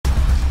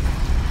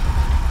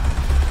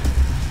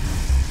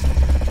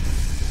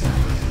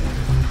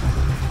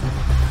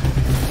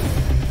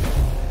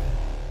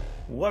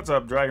What's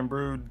up, Dragon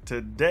Brood?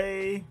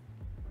 Today,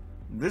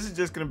 this is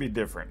just going to be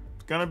different.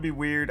 It's going to be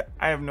weird.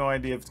 I have no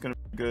idea if it's going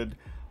to be good.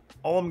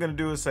 All I'm going to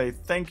do is say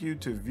thank you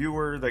to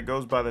viewer that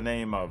goes by the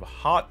name of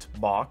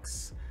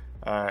Hotbox,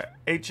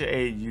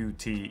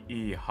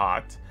 H-A-U-T-E,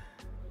 Hot.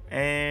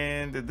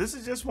 And this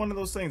is just one of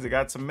those things that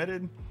got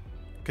submitted,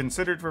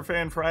 considered for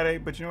Fan Friday,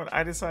 but you know what?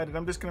 I decided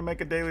I'm just going to make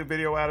a daily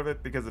video out of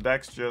it because the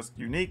deck's just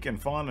unique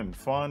and fun and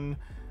fun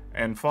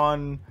and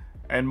fun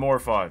and more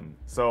fun.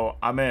 So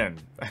I'm in.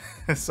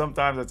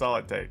 Sometimes that's all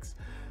it takes.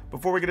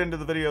 Before we get into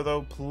the video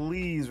though,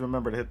 please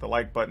remember to hit the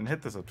like button,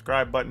 hit the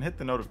subscribe button, hit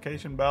the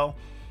notification bell,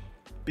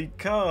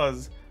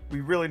 because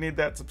we really need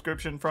that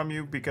subscription from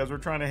you because we're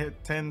trying to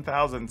hit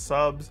 10,000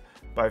 subs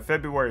by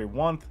February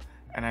 1st,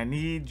 and I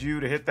need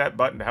you to hit that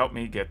button to help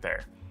me get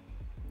there.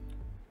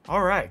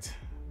 All right,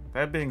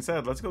 that being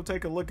said, let's go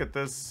take a look at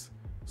this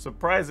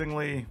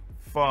surprisingly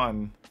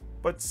fun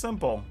but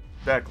simple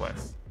deck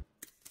list.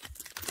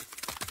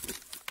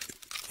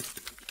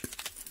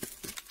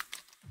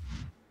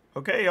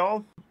 Okay,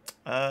 y'all,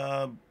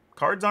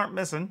 cards aren't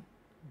missing.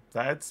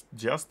 That's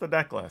just the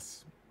deck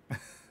list.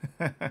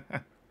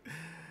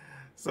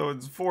 So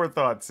it's 4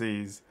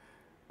 Thoughtseize.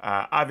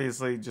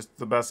 Obviously, just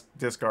the best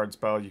discard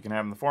spell you can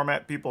have in the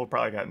format. People have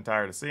probably gotten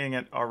tired of seeing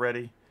it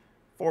already.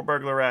 4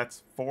 Burglar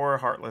Rats, 4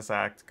 Heartless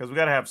Act, because we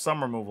got to have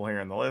some removal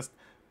here in the list.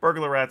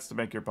 Burglar Rats to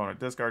make your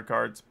opponent discard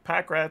cards.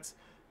 Pack Rats,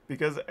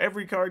 because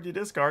every card you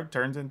discard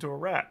turns into a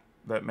rat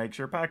that makes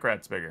your pack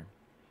rats bigger.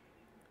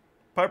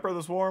 Piper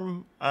the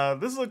Swarm,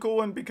 this is a cool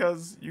one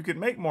because you can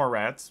make more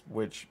rats,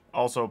 which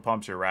also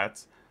pumps your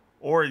rats,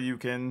 or you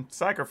can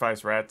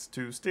sacrifice rats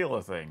to steal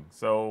a thing.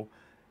 So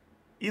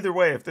either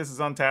way, if this is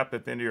untapped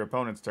at the end of your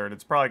opponent's turn,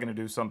 it's probably going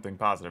to do something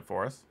positive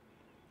for us.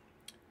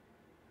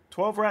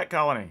 12 Rat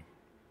Colony,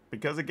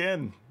 because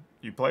again,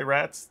 you play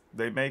rats,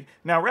 they make...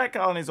 Now, rat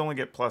colonies only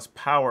get plus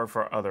power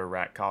for other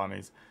rat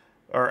colonies,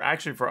 or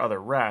actually for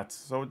other rats,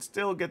 so it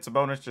still gets a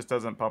bonus, just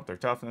doesn't pump their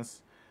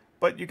toughness.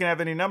 But you can have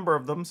any number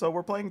of them, so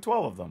we're playing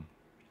 12 of them.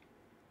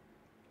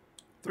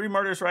 3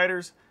 Murderous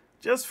Riders,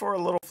 just for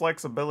a little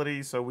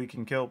flexibility so we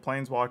can kill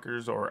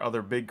planeswalkers or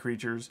other big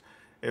creatures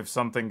if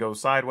something goes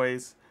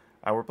sideways.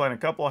 We're playing a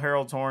couple of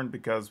Herald's Horn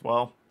because,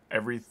 well,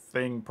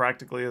 everything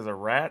practically is a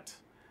rat,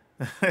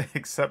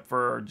 except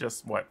for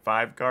just, what,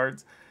 5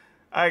 cards?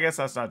 I guess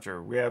that's not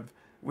true. We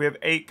have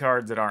 8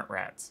 cards that aren't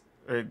rats,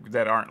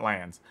 that aren't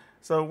lands.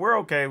 So we're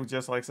okay with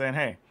just like saying,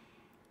 hey,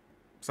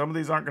 some of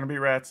these aren't going to be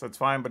rats, that's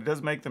fine, but it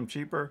does make them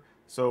cheaper.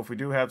 So if we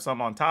do have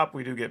some on top,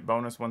 we do get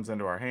bonus ones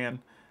into our hand.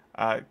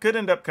 Could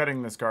end up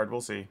cutting this card,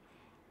 we'll see.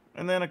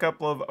 And then a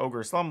couple of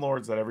Ogre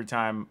Slumlords that every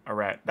time a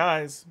rat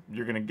dies,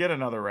 you're going to get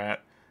another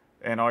rat,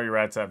 and all your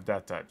rats have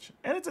Death Touch.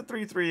 And it's a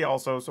 3/3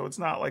 also, so it's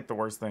not like the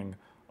worst thing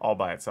all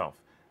by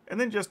itself. And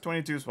then just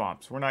 22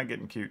 Swamps. We're not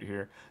getting cute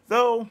here.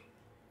 Though,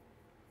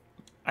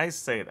 I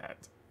say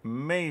that.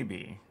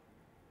 Maybe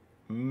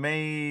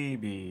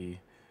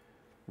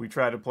we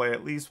try to play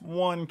at least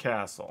 1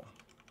 castle.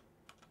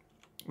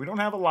 We don't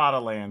have a lot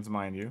of lands,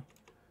 mind you,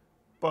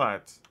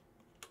 but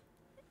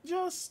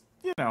just,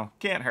 you know,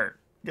 can't hurt.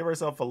 Give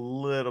ourselves a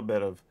little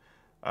bit of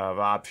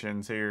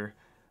options here.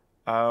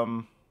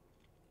 Yeah,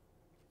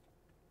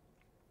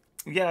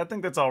 I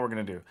think that's all we're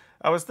going to do.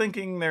 I was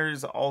thinking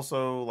there's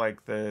also,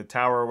 like, the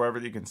tower or wherever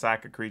you can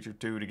sack a creature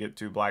to get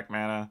 2 black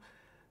mana.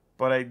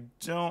 But I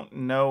don't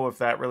know if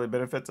that really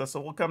benefits us, so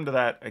we'll come to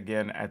that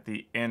again at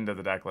the end of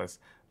the deck list.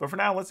 But for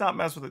now, let's not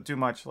mess with it too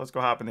much. Let's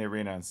go hop in the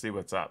arena and see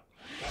what's up.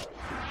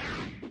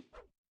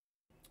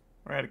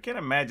 Alright, I can't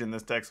imagine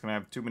this deck's going to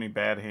have too many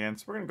bad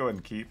hands. We're going to go ahead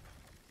and keep.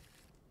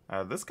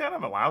 This kind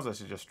of allows us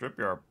to just strip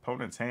your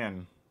opponent's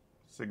hand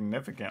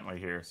significantly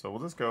here. So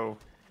we'll just go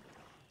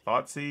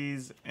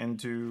Thoughtseize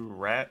into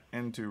rat.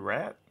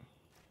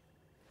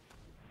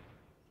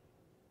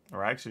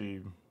 Or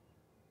actually,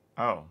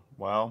 oh,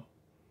 well,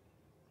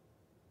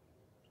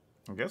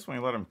 I guess when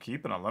you let him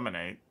keep and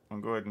eliminate, I'll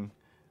go ahead and...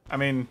 I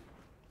mean,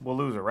 we'll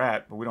lose a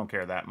rat, but we don't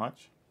care that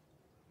much.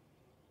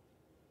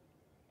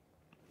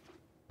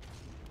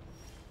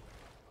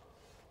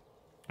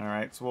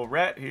 Alright, so we'll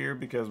rat here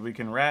because we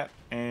can rat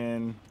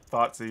and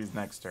Thoughtseize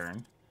next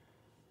turn.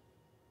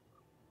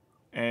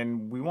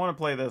 And we want to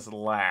play this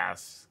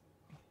last.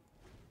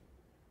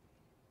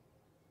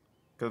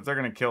 Because if they're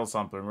going to kill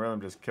something, rather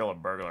than just kill a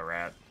burglar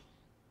rat.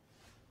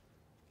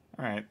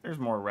 Alright, there's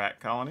more rat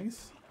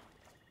colonies.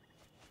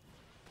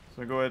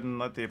 So go ahead and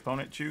let the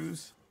opponent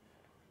choose.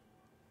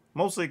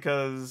 Mostly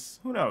because,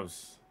 who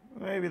knows?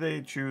 Maybe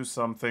they choose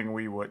something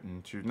we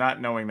wouldn't choose,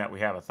 not knowing that we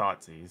have a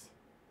Thoughtseize.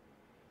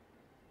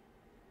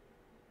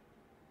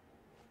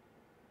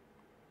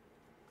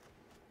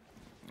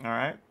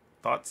 Alright,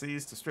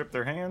 Thoughtseize to strip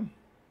their hand.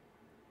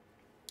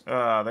 They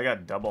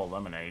got double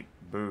eliminate.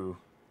 Boo.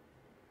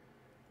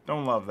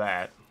 Don't love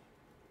that.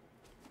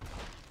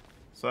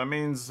 So that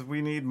means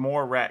we need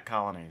more rat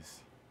colonies.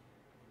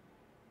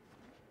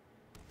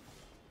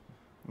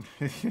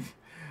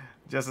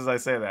 Just as I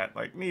say that,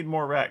 like, need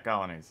more rat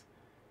colonies.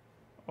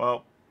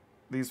 Well,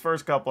 these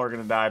first couple are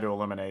going to die to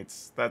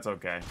eliminates. That's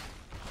okay.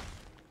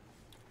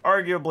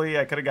 Arguably,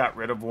 I could have got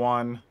rid of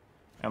one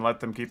and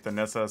let them keep the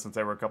Nissa since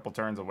they were a couple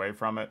turns away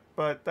from it,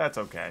 but that's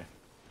okay.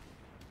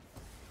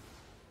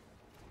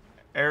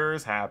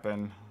 Errors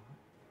happen.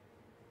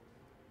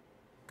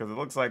 Because it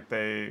looks like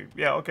they...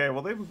 Yeah, okay,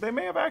 well, they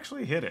may have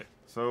actually hit it.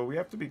 So we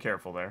have to be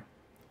careful there.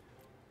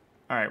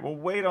 Alright, we'll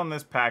wait on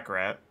this pack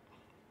rat.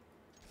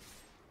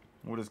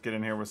 We'll just get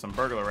in here with some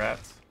burglar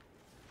rats.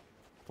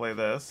 Play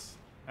this.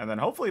 And then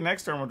hopefully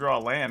next turn we'll draw a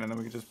land, and then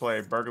we can just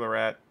play burglar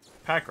rat,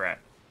 pack rat.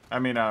 I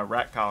mean,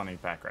 rat colony,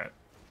 pack rat.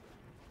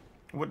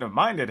 Wouldn't have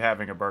minded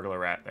having a burglar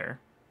rat there.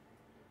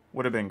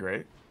 Would have been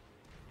great.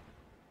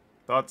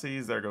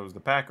 Thoughtseize, there goes the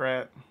pack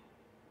rat.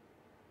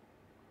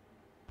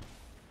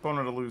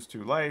 Opponent to lose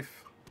 2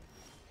 life.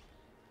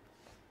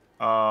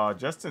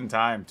 Just in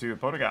time, too.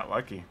 Opponent got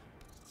lucky.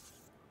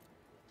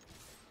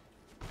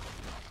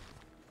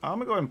 I'm going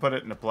to go ahead and put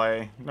it into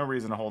play. No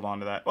reason to hold on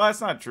to that. Well,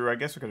 that's not true. I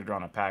guess we could have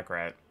drawn a pack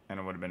rat, and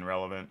it would have been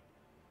relevant.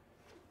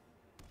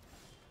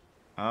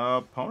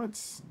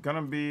 Opponent's going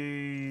to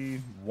be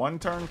 1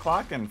 turn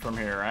clocking from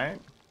here, right?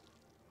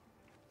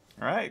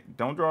 Alright,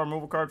 don't draw a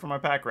removal card for my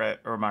pack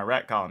rat, or my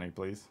rat colony,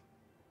 please.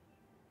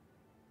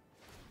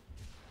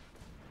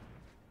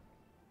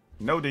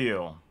 No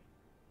deal.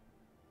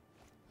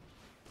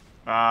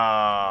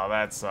 Ah,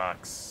 that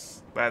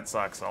sucks. That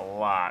sucks a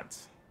lot.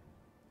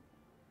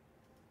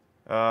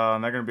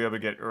 And they're going to be able to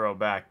get Uro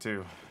back,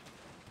 too.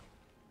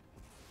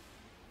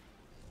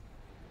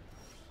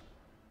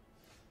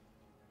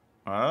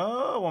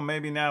 Oh, well,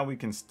 maybe now we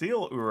can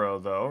steal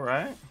Uro, though,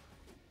 right?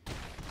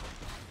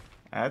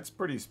 That's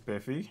pretty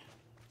spiffy.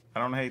 I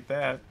don't hate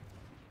that.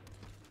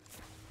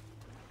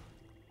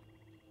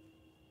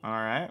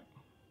 Alright.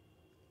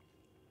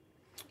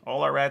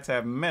 All our rats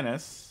have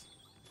Menace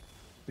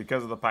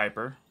because of the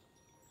Piper.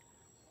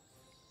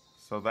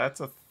 So that's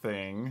a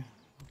thing.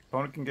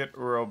 Opponent can get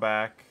Uro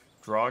back,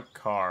 draw a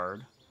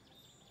card,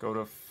 go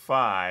to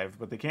 5,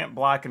 but they can't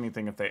block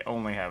anything if they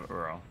only have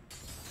Uro.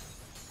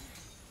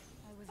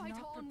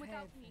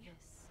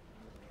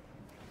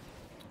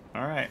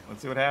 Alright,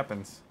 let's see what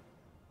happens.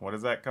 What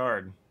is that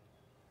card?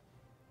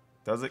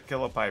 Does it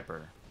kill a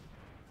Piper?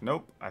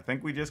 Nope, I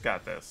think we just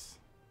got this.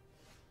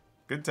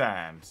 Good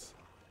times.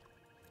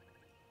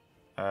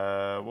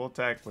 We'll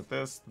attack with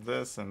this,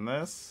 this, and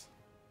this.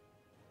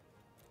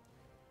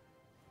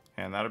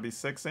 And that'll be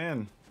 6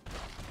 in.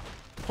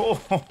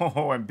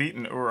 Oh, I'm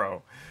beating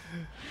Uro.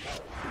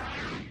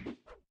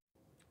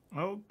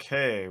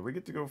 Okay, we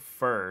get to go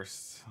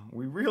first.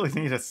 We really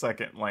need a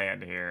second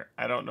land here.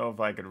 I don't know if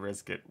I could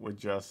risk it with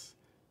just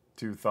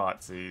 2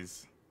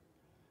 Thoughtseize.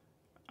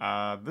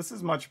 This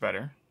is much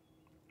better.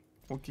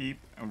 We'll keep,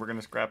 and we're going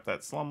to scrap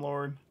that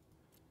Slumlord.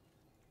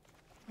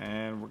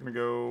 And we're going to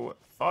go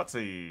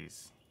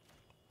Thoughtseize.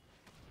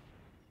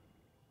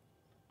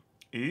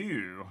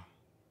 Ew.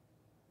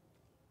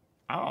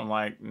 I don't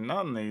like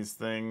none of these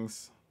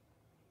things.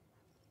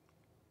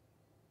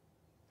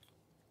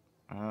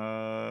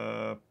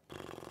 Dance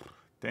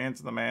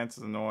of the Manse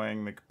is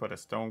annoying. They could put a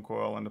Stone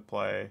Coil into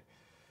play.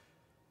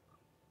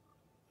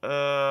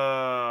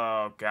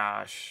 Oh,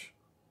 gosh.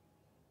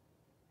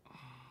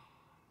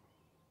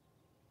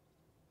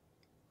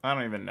 I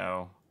don't even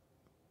know.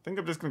 I think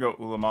I'm just going to go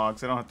Ulamog,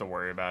 so I don't have to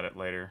worry about it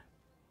later.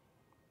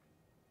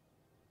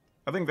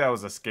 I think that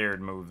was a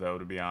scared move, though,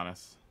 to be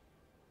honest.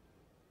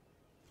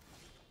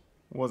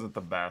 Wasn't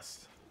the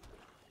best.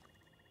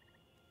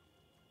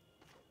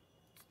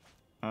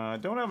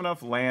 Don't have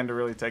enough land to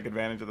really take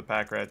advantage of the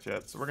pack rat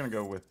yet, so we're going to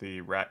go with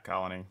the rat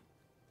colony.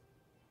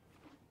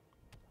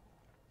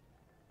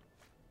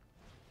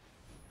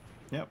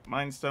 Yep,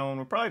 Mind Stone.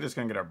 We're probably just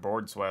going to get our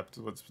board swept.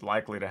 What's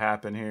likely to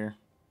happen here.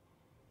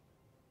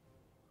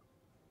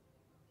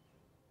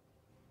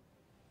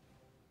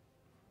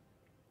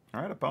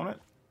 Alright, opponent.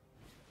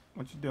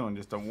 What you doing?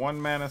 Just a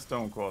 1-mana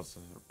Stone Coil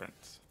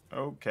Serpent.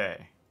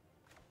 Okay.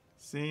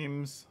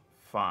 Seems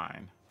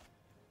fine.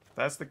 If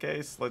that's the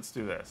case, let's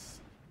do this.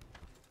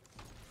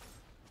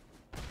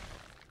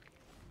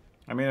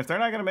 I mean, if they're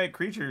not going to make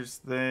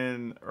creatures,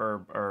 then...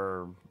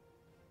 Or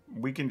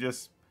we can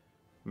just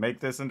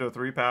make this into a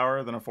 3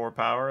 power, then a 4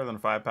 power, then a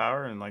 5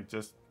 power, and, like,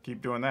 just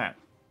keep doing that.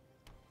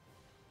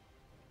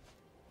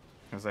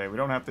 I say, we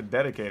don't have to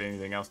dedicate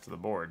anything else to the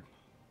board.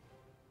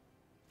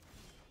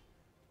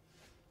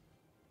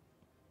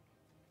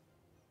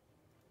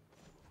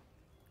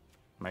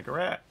 Make a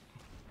rat.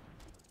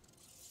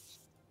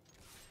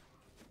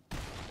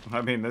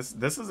 I mean, this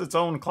is its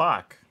own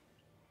clock.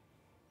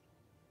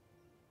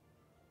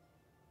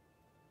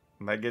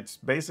 That gets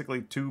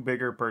basically 2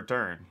 bigger per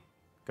turn.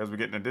 Because we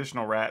get an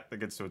additional rat that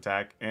gets to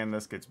attack, and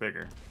this gets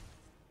bigger.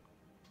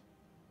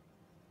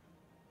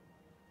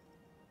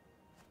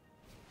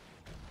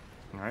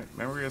 Alright,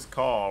 Memory's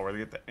Call, where they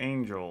get the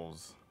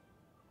angels.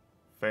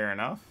 Fair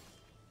enough.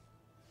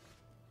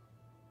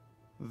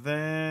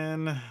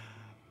 Then...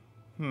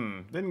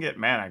 didn't get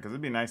mana, because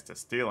it'd be nice to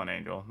steal an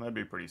angel. That'd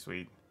be pretty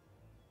sweet.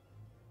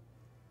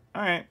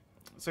 Alright,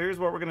 so here's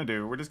what we're going to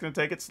do. We're just going to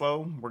take it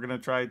slow. We're going to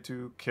try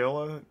to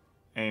kill an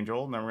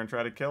angel, and then we're going to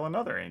try to kill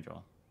another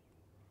angel.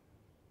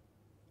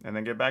 And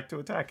then get back to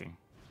attacking.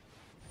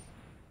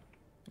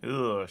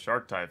 Ugh,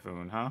 Shark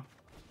Typhoon, huh?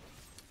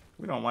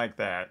 We don't like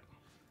that.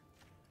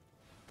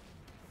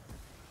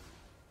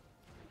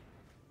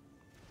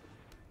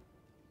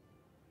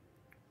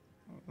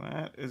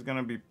 That is going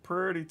to be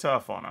pretty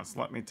tough on us,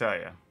 let me tell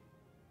you.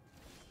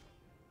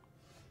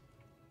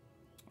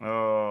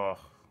 Oh,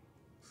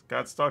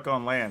 got stuck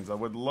on lands. I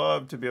would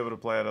love to be able to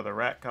play out of the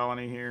rat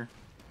colony here.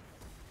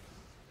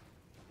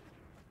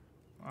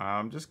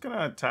 I'm just going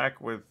to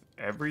attack with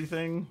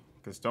everything,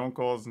 because Stone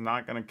Cold's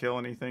not going to kill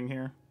anything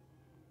here.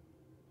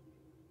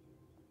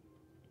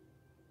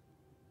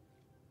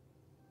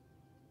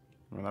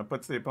 Well, that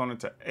puts the opponent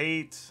to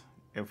 8.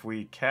 If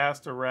we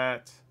cast a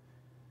rat,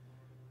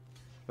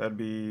 that'd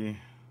be...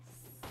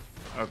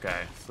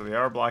 Okay, so they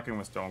are blocking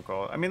with Stone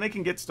Cold. I mean, they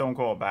can get Stone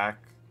Cold back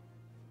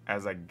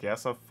as, I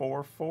guess, a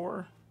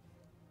 4/4.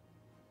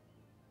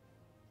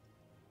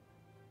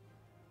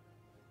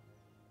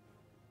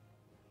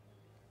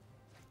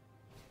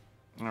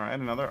 Alright,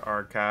 another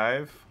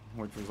Archive,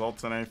 which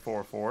results in a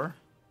 4/4.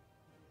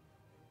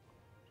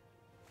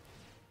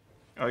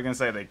 I was going to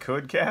say they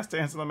could cast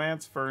Dance of the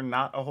Manse for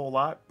not a whole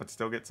lot, but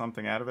still get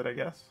something out of it, I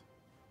guess.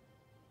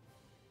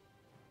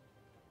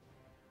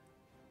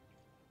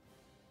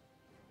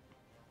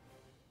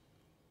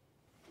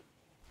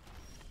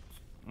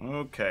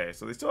 Okay,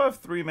 so they still have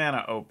 3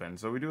 mana open,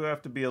 so we do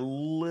have to be a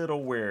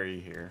little wary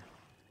here.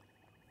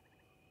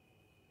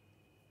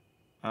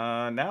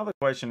 Now the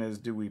question is,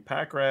 do we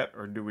pack rat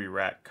or do we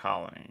rat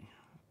colony?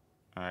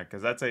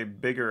 Because that's a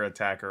bigger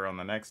attacker on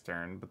the next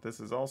turn, but this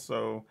is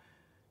also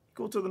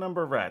equal to the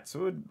number of rats,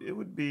 so it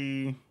would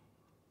be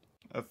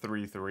a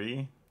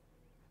 3/3.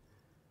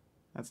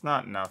 That's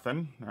not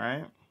nothing,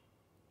 right?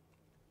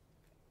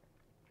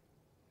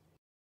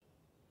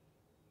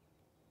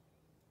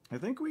 I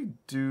think we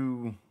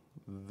do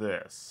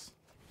this.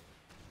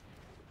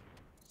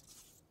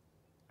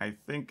 I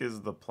think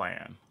is the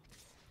plan.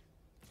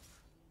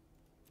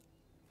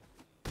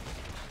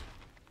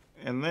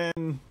 And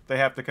then they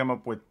have to come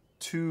up with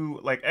 2,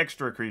 like,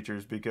 extra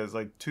creatures, because,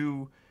 like,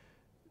 two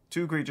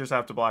creatures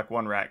have to block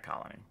 1 rat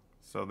colony.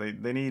 So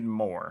they need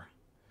more.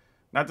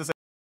 Not to say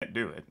they can't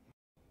do it,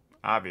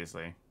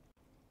 obviously.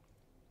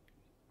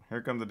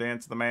 Here comes the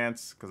Dance of the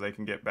Manse, because they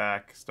can get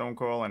back Stone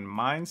Coil and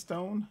Mind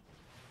Stone,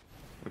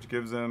 which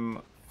gives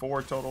them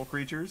 4 total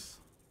creatures.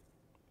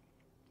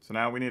 So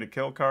now we need a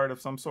kill card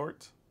of some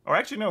sort. Or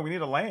actually, no, we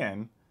need a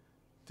land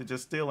to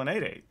just steal an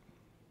 8/8.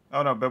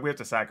 Oh, no, but we have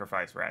to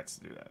sacrifice rats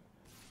to do that.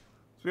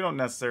 So we don't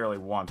necessarily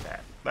want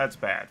that. That's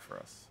bad for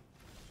us.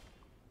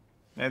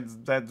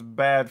 That's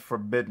bad for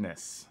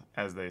business,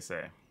 as they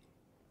say.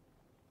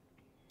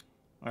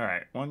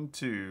 Alright, 1,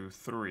 2,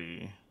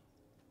 3,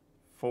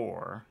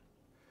 4.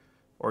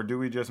 Or do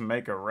we just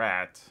make a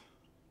rat?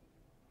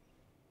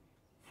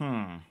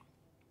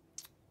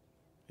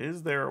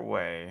 Is there a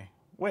way?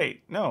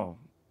 Wait, no.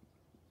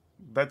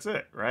 That's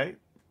it, right?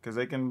 Because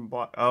they can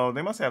block... Oh,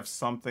 they must have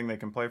something they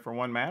can play for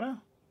 1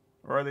 mana?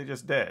 Or are they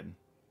just dead?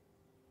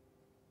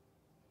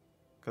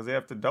 Because they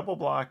have to double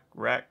block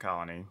rat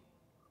colony.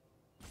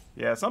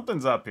 Yeah,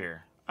 something's up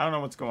here. I don't know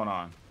what's going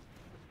on.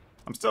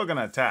 I'm still going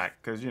to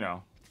attack because, you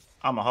know,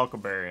 I'm a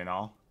Huckleberry and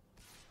all.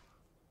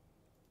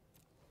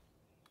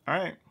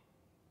 Alright.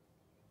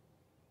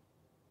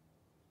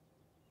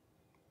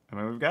 I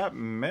mean, we've got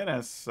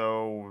Menace,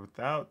 so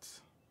without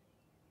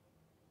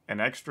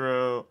an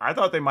extra... I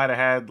thought they might have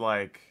had,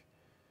 like,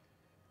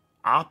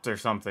 Opt or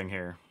something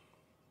here.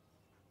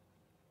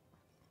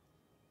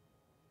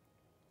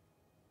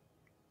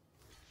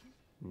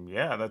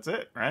 Yeah, that's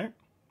it, right?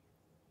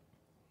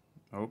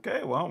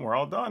 Okay, well, we're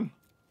all done.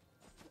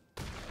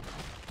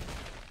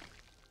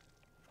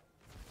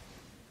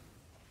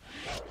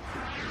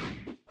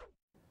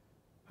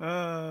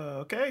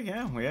 Okay,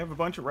 yeah, we have a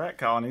bunch of rat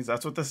colonies.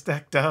 That's what this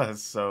deck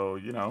does, so,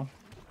 you know,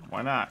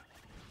 why not?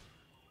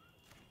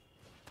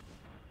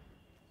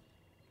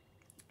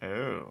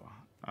 Oh,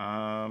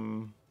 I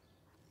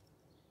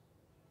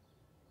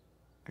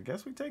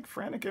guess we take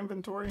Frantic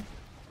Inventory.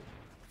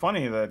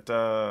 Funny that,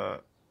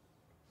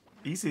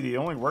 ECD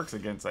only works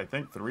against, I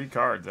think, 3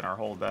 cards in our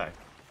whole deck.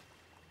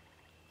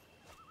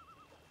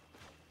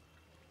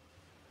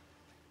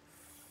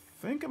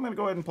 I think I'm going to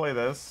go ahead and play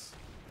this.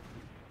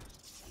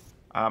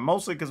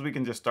 Mostly because we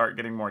can just start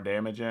getting more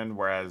damage in,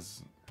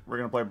 whereas we're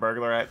going to play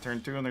Burglar at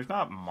turn 2, and there's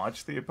not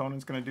much the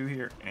opponent's going to do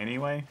here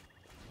anyway.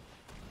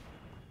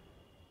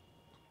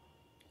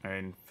 I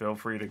mean, feel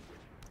free to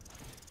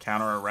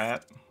counter a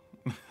rat.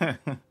 I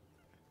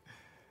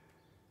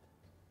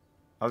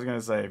was going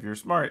to say, if you're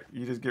smart,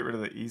 you just get rid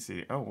of the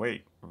EC. Oh,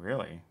 wait,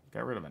 really?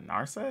 Got rid of a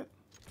Narset?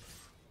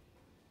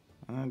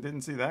 I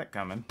didn't see that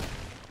coming.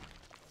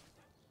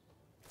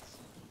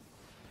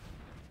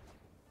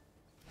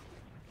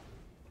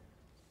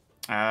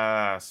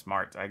 Ah,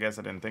 smart. I guess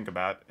I didn't think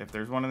about it. If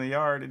there's one in the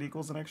yard, it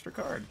equals an extra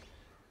card.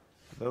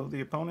 Though the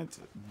opponent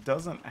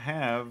doesn't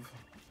have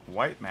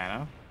white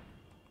mana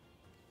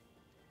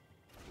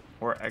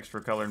or extra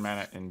colored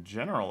mana in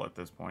general at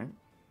this point.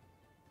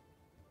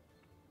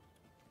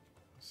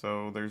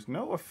 So there's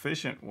no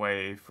efficient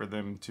way for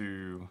them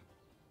to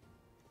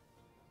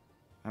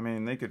I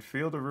mean, they could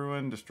Field of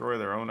Ruin, destroy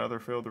their own other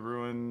Field of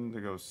Ruin to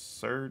go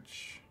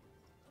search.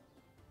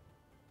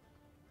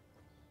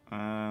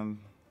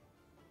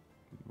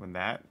 Would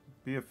that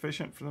be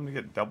efficient for them to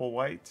get double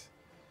white?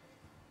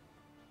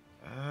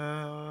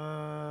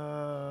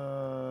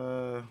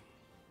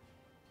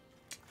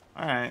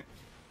 Alright.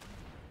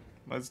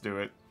 Let's do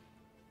it.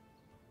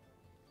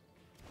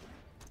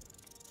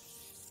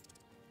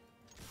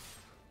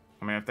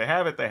 I mean, if they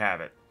have it, they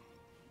have it.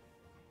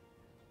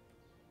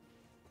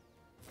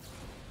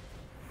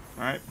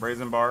 Alright,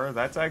 Brazen Bar.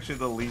 That's actually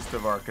the least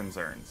of our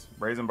concerns.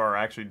 Brazen Bar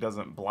actually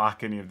doesn't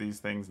block any of these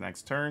things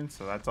next turn,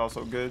 so that's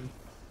also good.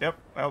 Yep,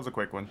 that was a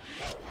quick one.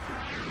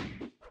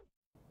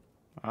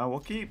 We'll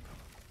keep.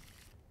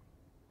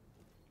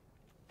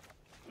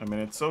 I mean,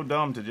 it's so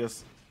dumb to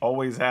just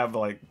always have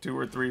like 2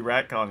 or 3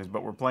 rat colonies,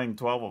 but we're playing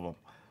 12 of them.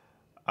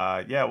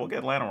 Yeah, we'll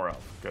get Llanowar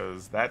Elf,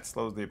 because that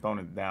slows the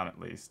opponent down at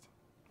least.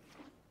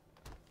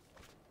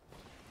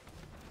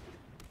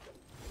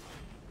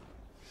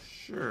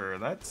 Sure,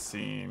 that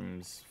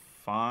seems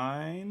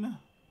fine.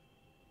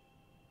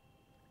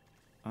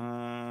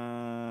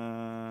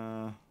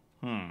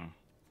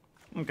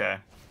 Okay.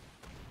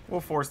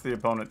 We'll force the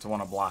opponent to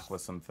want to block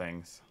with some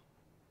things.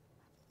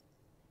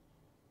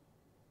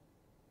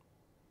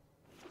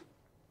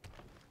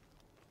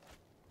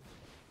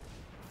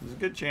 There's a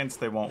good chance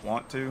they won't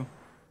want to,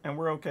 and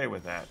we're okay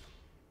with that.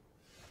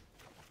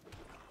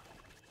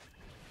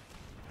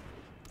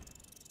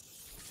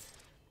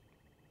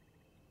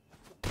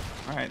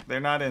 Alright, they're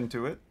not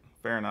into it.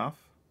 Fair enough.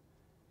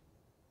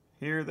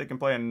 Here they can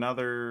play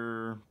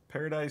another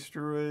Paradise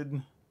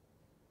Druid.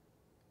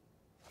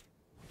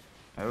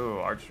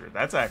 Oh, Archdruid.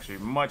 That's actually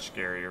much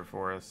scarier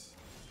for us.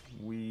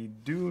 We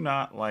do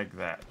not like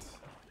that.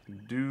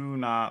 Do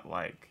not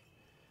like.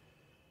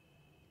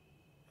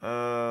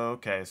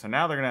 Okay, so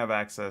now they're going to have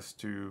access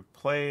to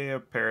play a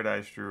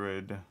Paradise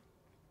Druid.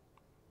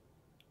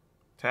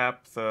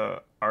 Tap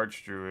the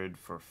Archdruid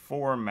for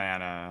 4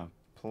 mana.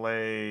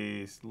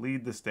 Play,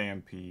 lead the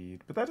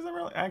Stampede. But that doesn't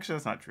really... Actually,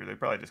 that's not true. They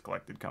probably just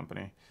collected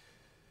company.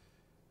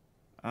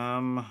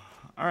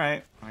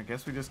 Alright. I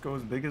guess we just go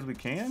as big as we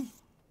can.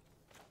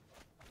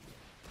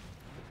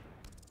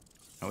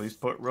 At least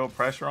put real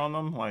pressure on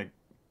them. Like,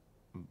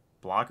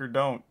 block or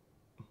don't.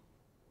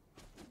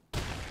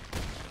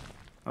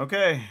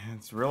 Okay.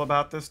 It's real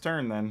about this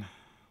turn, then.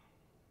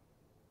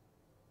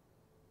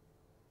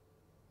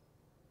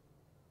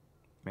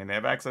 I mean, they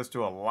have access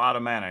to a lot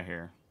of mana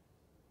here.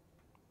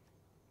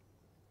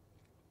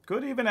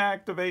 Could even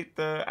activate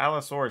the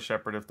Allosaurus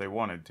Shepherd if they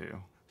wanted to.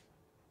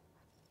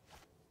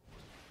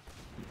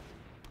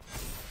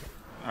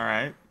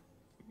 Alright.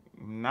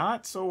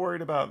 Not so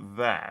worried about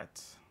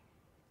that.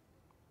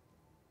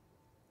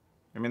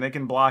 I mean, they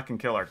can block and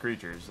kill our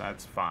creatures.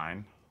 That's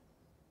fine.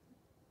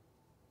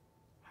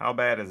 How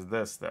bad is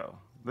this, though?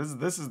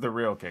 This is the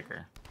real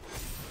kicker.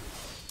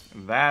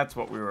 That's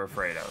what we were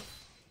afraid of.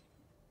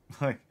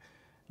 Like,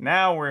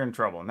 now we're in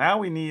trouble. Now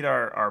we need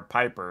our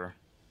Piper.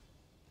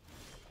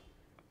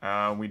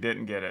 We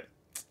didn't get it.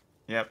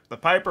 Yep, the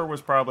Piper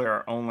was probably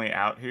our only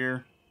out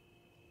here.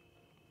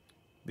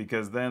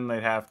 Because then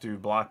they'd have to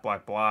block,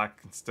 block, block,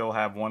 and still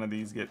have one of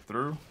these get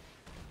through.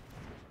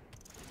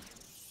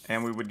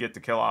 And we would get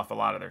to kill off a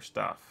lot of their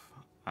stuff.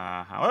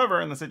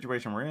 However, in the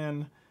situation we're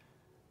in,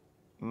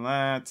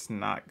 that's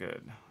not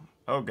good.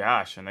 Oh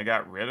gosh, and they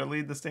got rid of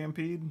Lead the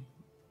Stampede?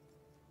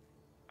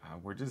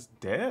 We're just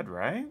dead,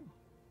 right?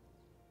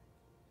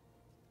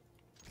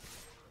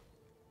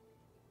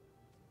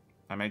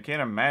 I mean, I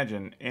can't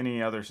imagine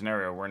any other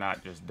scenario we're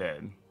not just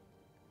dead.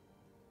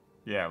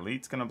 Yeah,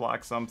 Elite's gonna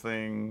block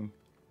something.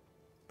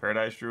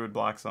 Paradise Druid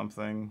block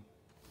something.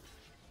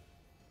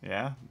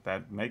 Yeah,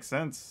 that makes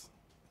sense.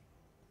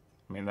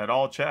 I mean, that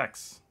all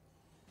checks.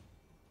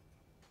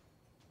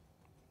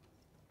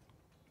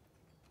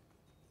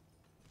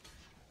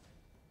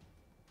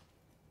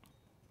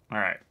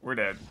 Alright, we're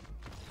dead.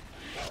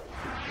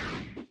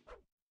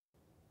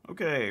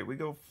 Okay, we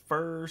go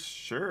first.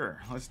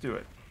 Sure, let's do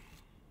it.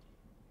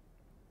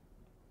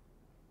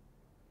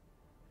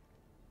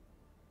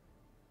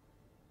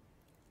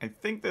 I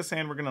think this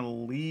hand we're going to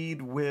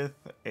lead with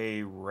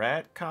a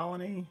rat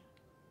colony.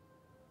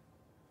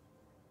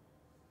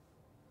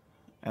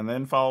 And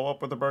then follow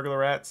up with a burglar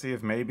rat, see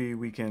if maybe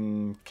we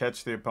can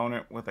catch the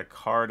opponent with a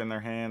card in their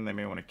hand they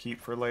may want to keep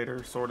for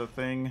later, sort of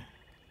thing.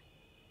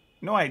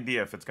 No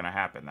idea if it's going to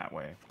happen that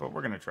way, but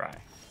we're going to try.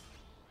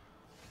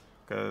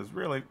 Because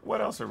really, what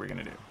else are we going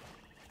to do?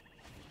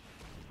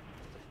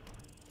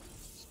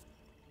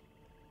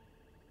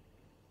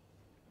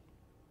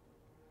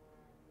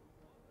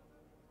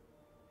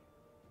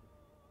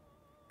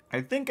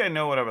 I think I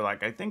know what I would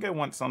like. I think I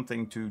want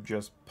something to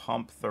just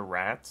pump the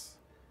rats.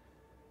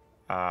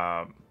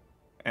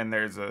 And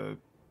there's a...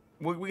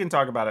 We can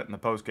talk about it in the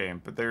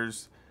post-game, but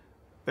there's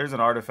an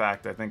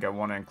artifact I think I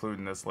want to include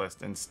in this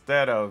list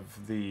instead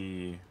of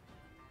the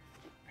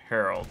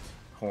Herald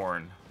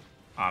Horn,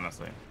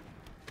 honestly.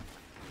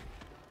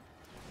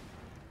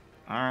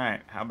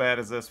 Alright, how bad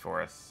is this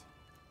for us?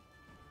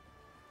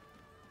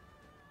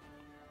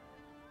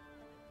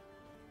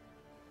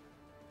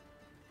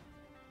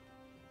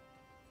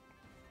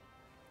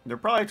 They're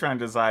probably trying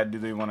to decide, do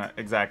they want to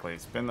exactly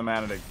spend the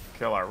mana to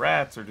kill our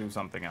rats or do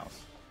something else?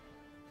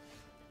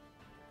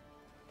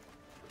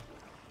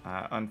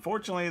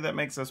 Unfortunately, that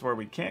makes us where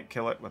we can't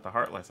kill it with the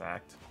Heartless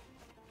Act.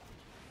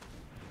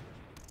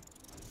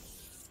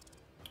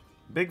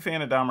 Big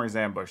fan of Domri's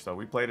Ambush, though.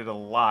 We played it a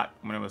lot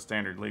when it was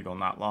standard legal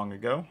not long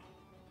ago.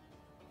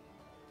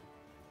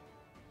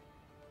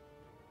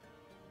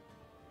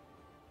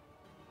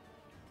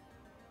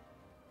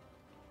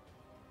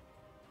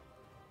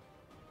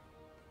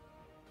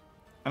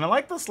 And I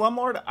like the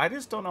Slumlord. I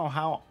just don't know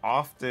how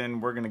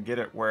often we're going to get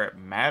it where it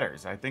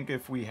matters. I think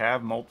if we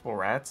have multiple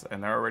rats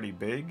and they're already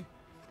big,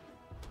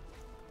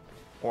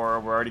 or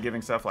we're already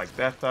giving stuff like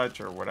Death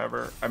Touch or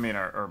whatever, I mean,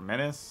 or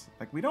Menace,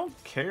 like, we don't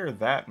care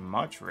that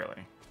much,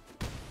 really.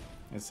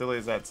 As silly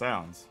as that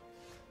sounds.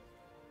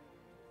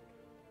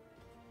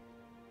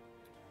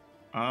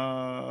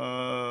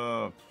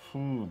 Oh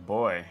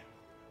boy.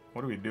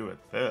 What do we do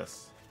with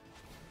this?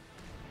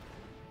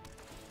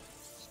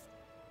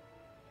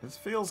 This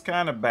feels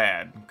kind of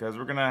bad, because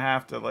we're going to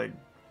have to, like,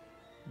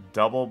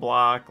 double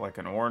block, like,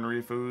 an Orin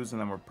Refuse, and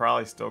then we're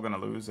probably still going to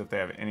lose if they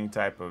have any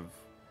type of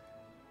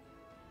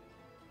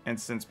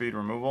instant speed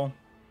removal.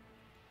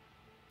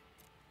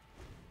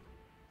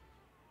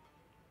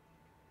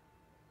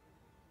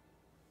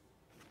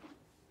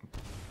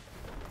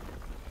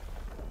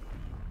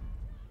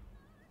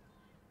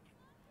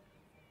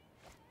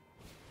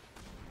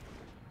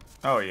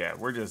 Oh yeah,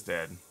 we're just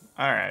dead.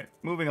 Alright,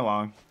 moving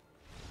along.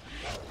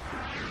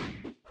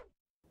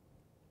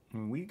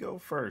 We go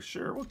first.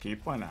 Sure, we'll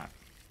keep. Why not?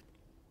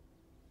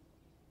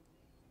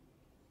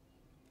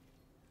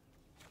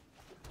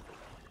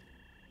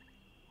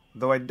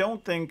 Though I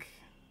don't think...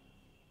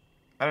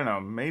 I don't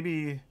know,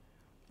 maybe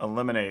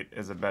Eliminate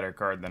is a better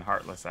card than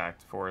Heartless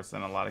Act for us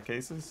in a lot of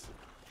cases.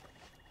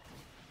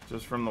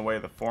 Just from the way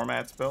the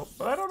format's built,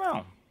 but I don't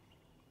know.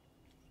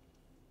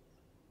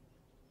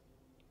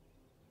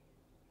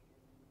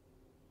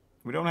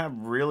 We don't have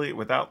really,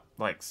 without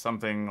like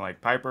something like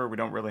Piper, we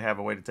don't really have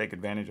a way to take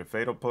advantage of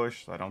Fatal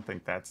Push, so I don't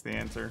think that's the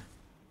answer.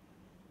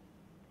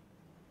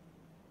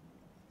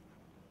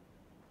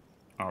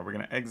 Oh, are we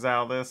going to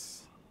exile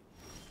this?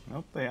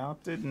 Nope, they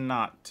opted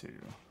not to.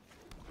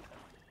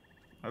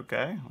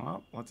 Okay,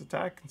 well, let's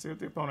attack and see what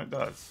the opponent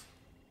does.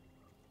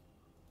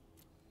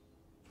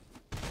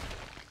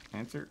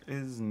 Answer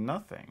is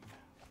nothing.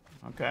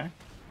 Okay.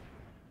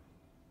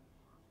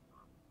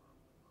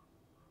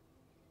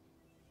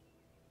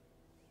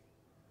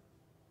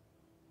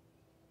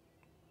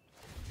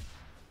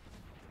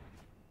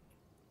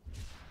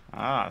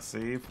 Ah,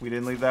 see, if we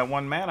didn't leave that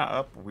one mana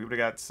up, we would have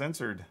got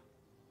censored.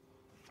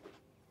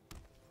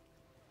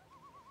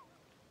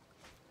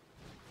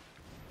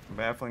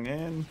 Baffling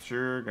in,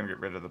 sure, gonna get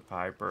rid of the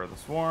Piper or the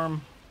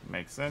Swarm.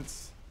 Makes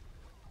sense.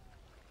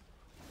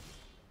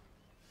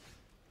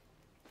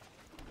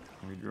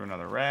 We drew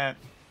another rat.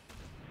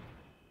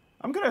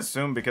 I'm gonna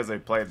assume because they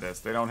played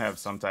this, they don't have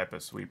some type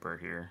of sweeper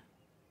here.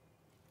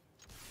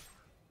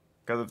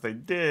 Because if they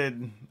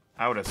did,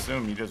 I would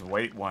assume you just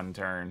wait one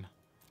turn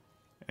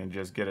and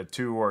just get a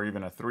 2 or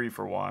even a 3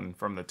 for 1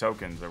 from the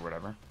tokens or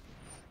whatever.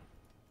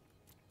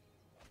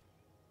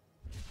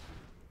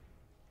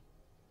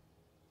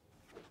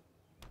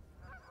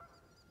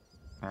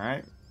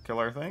 Alright, kill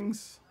our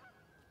things.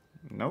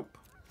 Nope.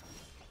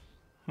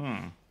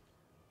 It's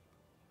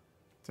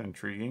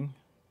intriguing.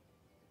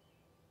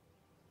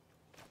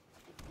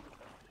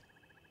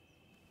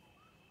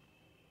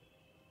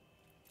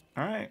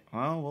 Alright,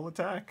 well, we'll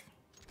attack.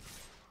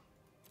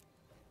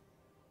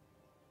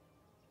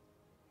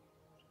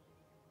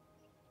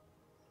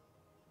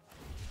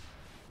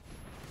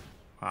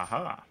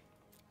 Aha.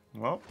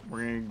 Well,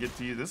 we're going to get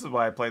to you. This is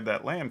why I played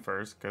that land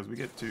first, because we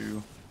get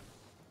to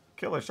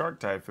kill a Shark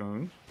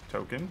Typhoon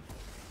token.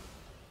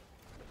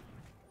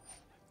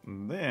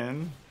 And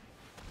then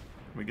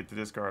we get to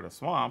discard a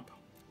Swamp,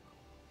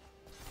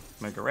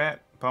 make a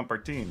rat, pump our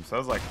team. So that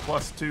was like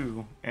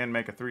 +2 and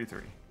make a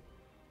 3/3.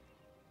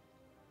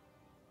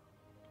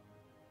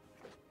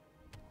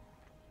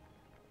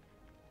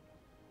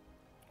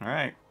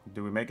 Alright,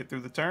 do we make it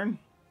through the turn?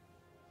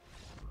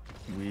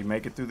 We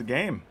make it through the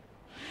game.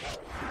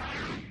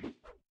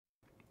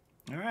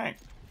 Alright.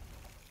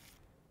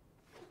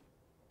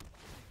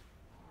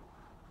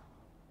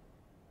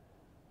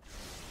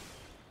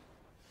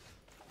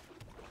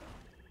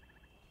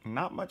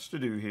 Not much to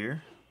do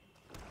here.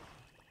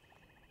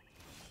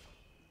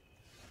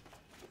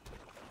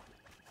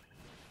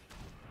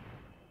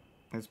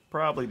 This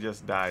probably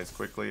just dies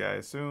quickly, I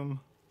assume.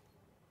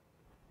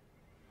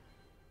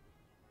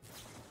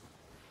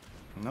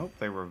 Nope,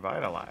 they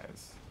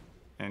revitalize.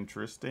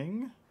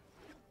 Interesting.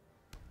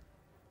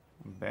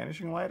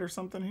 Banishing Light or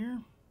something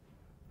here?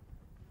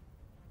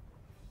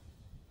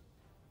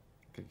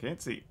 I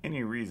can't see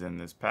any reason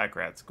this pack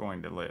rat's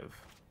going to live.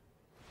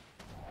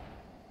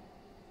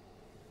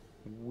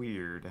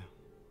 Weird.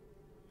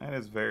 That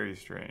is very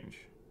strange.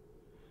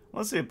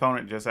 Unless the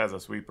opponent just has a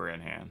sweeper in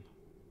hand.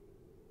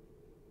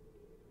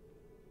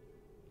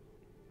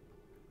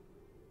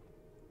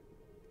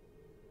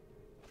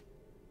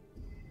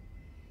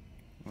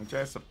 which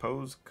I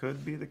suppose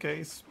could be the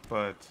case,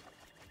 but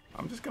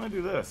I'm just going to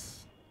do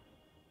this.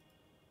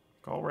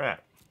 Call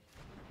rat.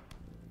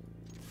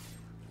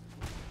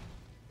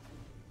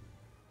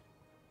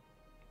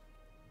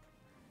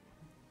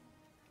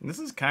 And this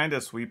is kind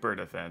of sweeper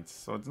defense,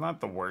 so it's not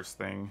the worst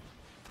thing.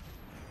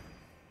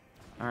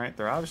 Alright,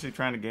 they're obviously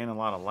trying to gain a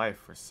lot of life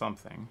for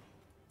something.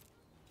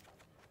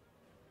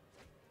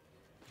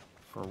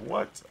 For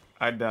what?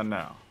 I don't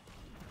know.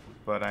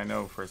 But I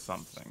know for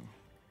something.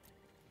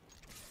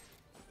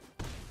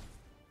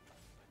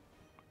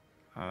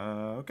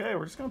 Okay,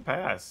 we're just gonna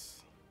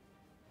pass.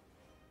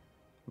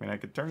 I mean, I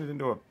could turn it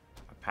into a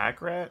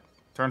pack rat.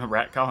 Turn a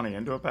rat colony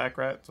into a pack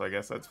rat, so I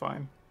guess that's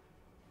fine.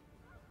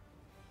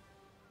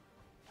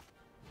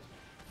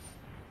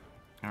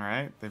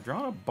 Alright, they've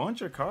drawn a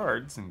bunch of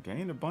cards and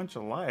gained a bunch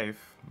of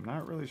life. I'm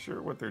not really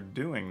sure what they're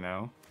doing,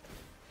 though.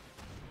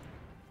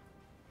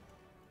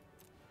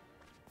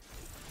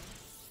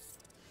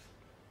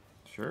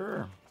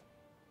 Sure.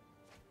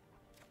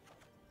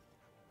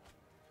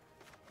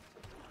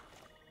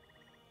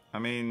 I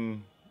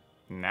mean,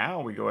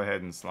 now we go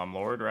ahead and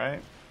Slumlord,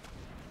 right?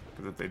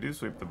 Because if they do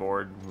sweep the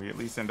board, we at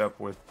least end up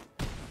with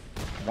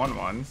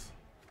 1/1s.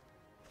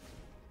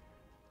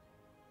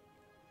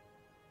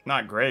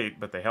 Not great,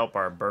 but they help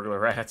our burglar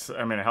rats.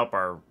 I mean, help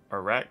our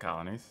rat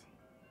colonies.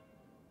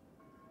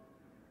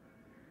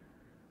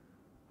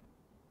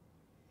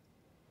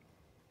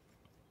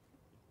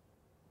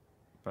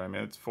 But I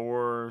mean, it's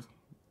 4,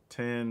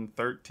 10,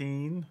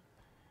 13.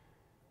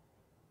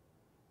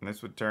 And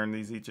this would turn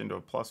these each into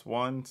a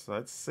 +1, so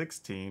that's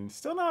 16.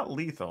 Still not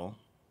lethal.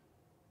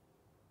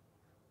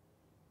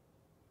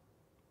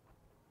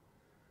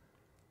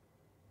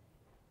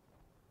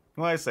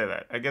 Well, I say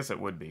that. I guess it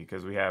would be,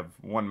 because we have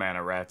 1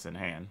 mana rats in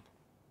hand.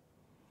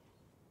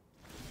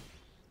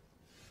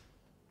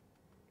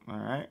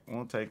 Alright,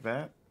 we'll take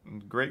that.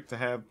 Great to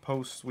have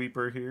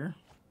post-sweeper here.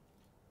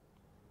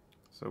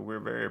 So we're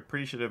very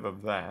appreciative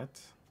of that.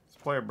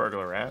 Let's play a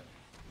burglar rat.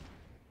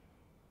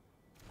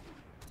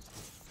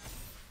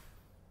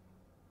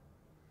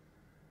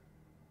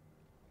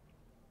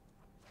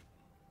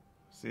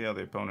 See how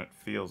the opponent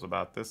feels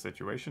about this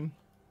situation.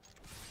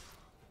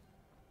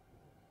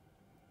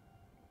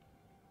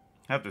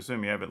 I have to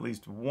assume you have at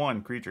least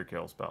 1 creature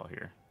kill spell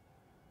here.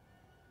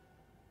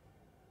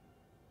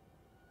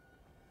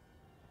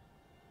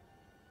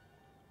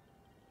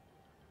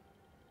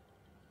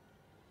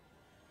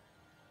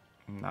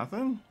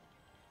 Nothing?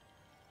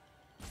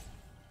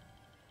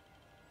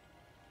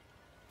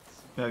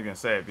 I was gonna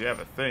say, if you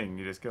have a thing,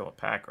 you just kill a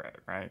pack rat,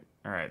 right?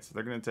 Alright, so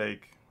they're gonna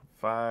take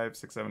 5,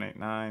 6, 7, 8,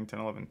 9, 10,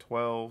 11,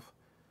 12.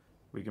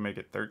 We can make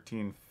it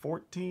 13,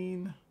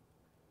 14.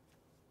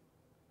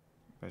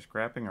 By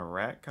scrapping a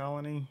rat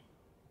colony.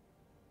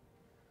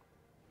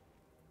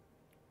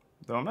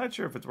 Though I'm not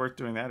sure if it's worth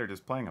doing that or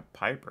just playing a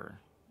Piper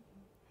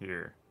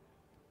here.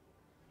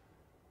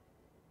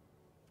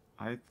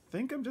 I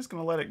think I'm just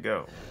going to let it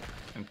go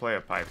and play a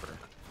Piper.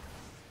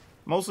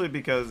 Mostly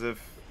because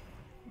if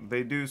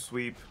they do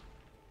sweep,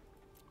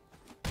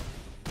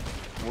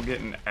 we'll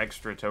get an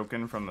extra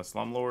token from the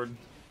Slumlord.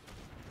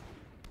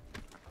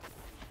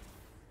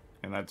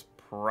 And that's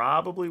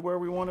probably where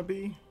we want to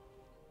be.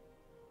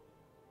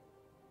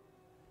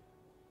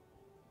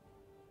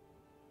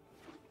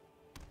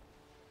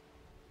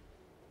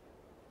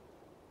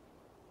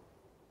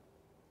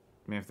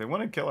 I mean, if they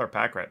want to kill our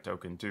pack rat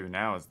token too,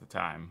 now is the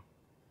time.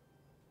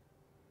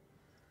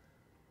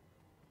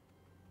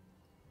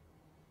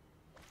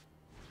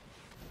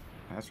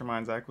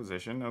 Mastermind's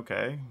Acquisition,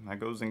 okay. That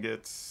goes and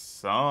gets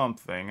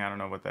something. I don't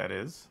know what that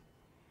is.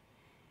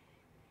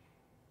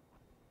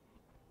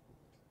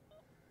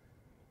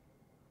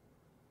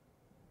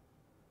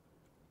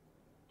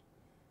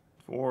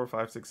 Four,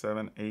 5, 6,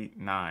 7, 8,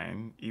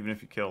 9. Even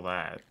if you kill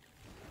that.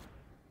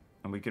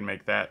 And we can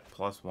make that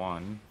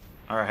 +1.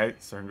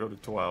 Alright, so I can go to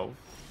 12.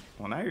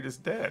 Well, now you're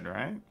just dead,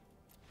 right?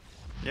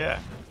 Yeah.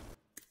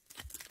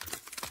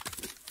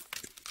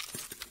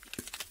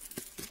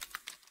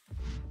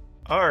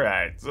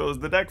 Alright, so is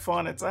the deck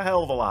fun? It's a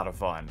hell of a lot of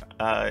fun.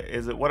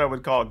 Is it what I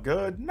would call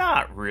good?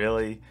 Not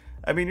really.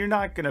 I mean, you're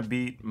not going to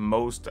beat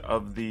most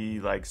of the,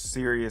 like,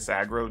 serious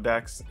aggro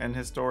decks in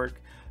Historic.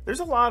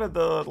 There's a lot of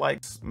the,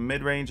 like,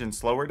 mid-range and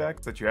slower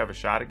decks that you have a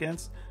shot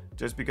against,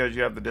 just because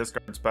you have the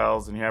discard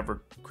spells and you have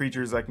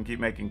creatures that can keep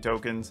making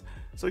tokens.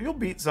 So you'll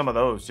beat some of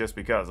those just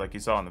because, like you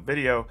saw in the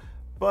video.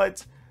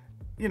 But,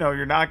 you know,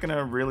 you're not going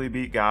to really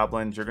beat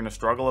goblins. You're going to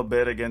struggle a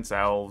bit against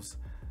elves.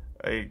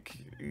 Like,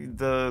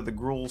 the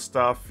Gruul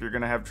stuff, you're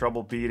going to have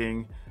trouble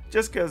beating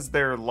just because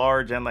they're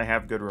large and they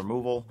have good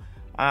removal.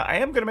 I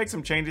am going to make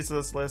some changes to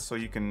this list so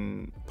you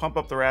can pump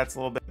up the rats a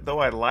little bit. Though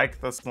I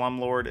like the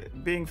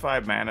Slumlord, being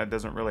 5 mana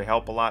doesn't really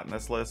help a lot in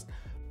this list.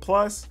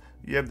 Plus,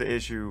 you have the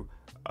issue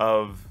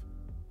of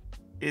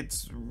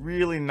it's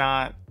really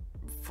not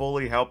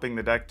fully helping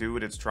the deck do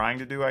what it's trying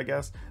to do, I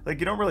guess. Like,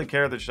 you don't really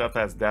care that stuff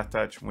has Death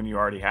Touch when you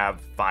already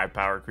have 5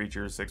 power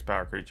creatures, 6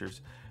 power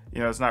creatures. You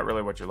know, it's not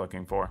really what you're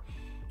looking for.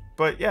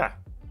 But yeah,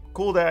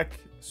 cool deck,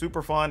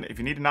 super fun. If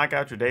you need to knock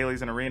out your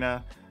dailies in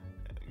Arena,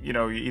 you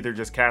know, you either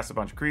just cast a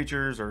bunch of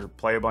creatures or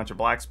play a bunch of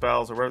black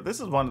spells or whatever. This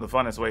is one of the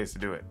funnest ways to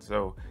do it.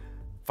 So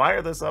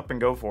fire this up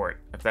and go for it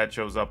if that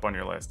shows up on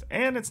your list.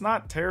 And it's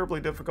not terribly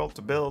difficult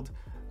to build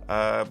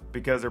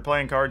because they're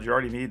playing cards you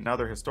already need in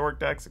other historic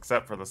decks,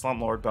 except for the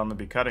Slumlord, but I'm going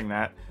to be cutting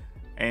that.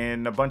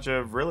 And a bunch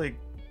of really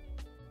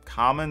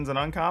commons and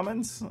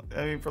uncommons,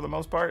 I mean, for the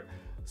most part.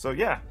 So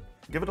yeah,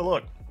 give it a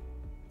look.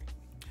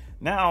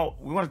 Now,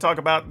 we want to talk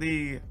about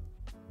the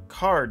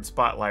card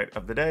spotlight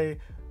of the day,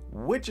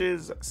 which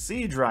is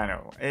Siege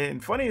Rhino.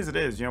 And funny as it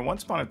is, you know,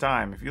 once upon a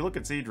time, if you look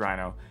at Siege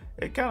Rhino,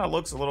 it kind of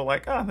looks a little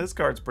like, oh, this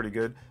card's pretty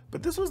good.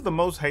 But this was the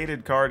most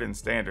hated card in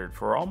Standard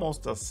for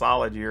almost a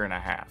solid year and a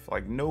half.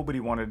 Like, nobody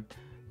wanted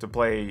to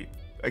play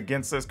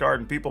against this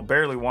card, and people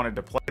barely wanted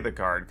to play the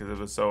card because it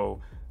was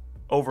so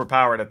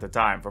overpowered at the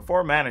time. For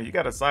 4 mana, you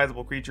got a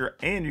sizable creature,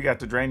 and you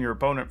got to drain your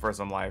opponent for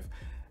some life.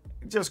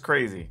 Just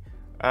crazy.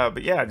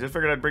 But yeah, just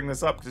figured I'd bring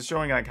this up, just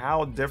showing like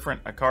how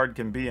different a card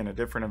can be in a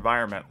different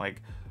environment.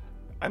 Like,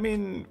 I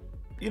mean,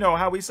 you know,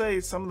 how we say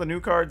some of the new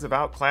cards have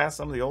outclassed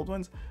some of the old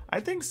ones. I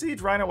think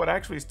Siege Rhino would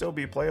actually still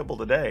be playable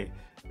today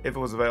if it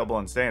was available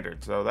in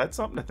Standard. So that's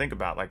something to think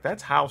about. Like,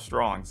 that's how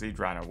strong Siege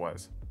Rhino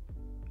was.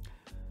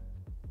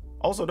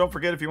 Also, don't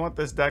forget, if you want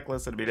this deck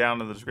list, it'll be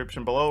down in the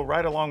description below,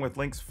 right along with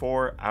links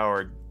for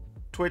our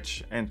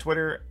Twitch and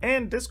Twitter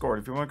and Discord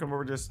if you want to come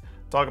over just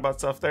talk about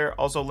stuff there.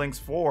 Also links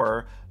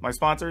for my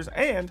sponsors,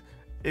 and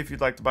if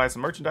you'd like to buy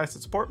some merchandise to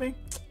support me,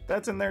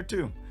 that's in there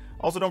too.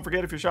 Also, don't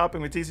forget, if you're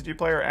shopping with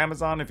TCGPlayer or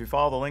Amazon, if you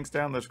follow the links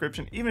down in the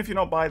description, even if you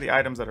don't buy the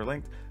items that are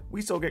linked,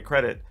 we still get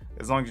credit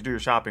as long as you do your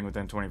shopping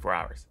within 24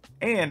 hours.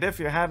 And if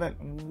you haven't,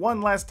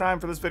 one last time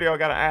for this video, I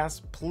gotta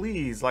ask,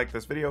 please like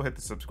this video, hit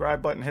the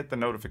subscribe button, hit the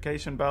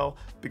notification bell,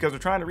 because we're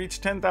trying to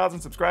reach 10,000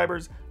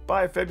 subscribers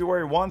by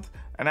February 1st,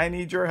 and I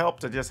need your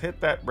help to just hit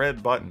that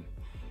red button.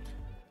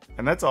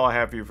 And that's all I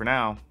have for you for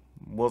now.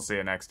 We'll see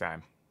you next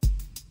time.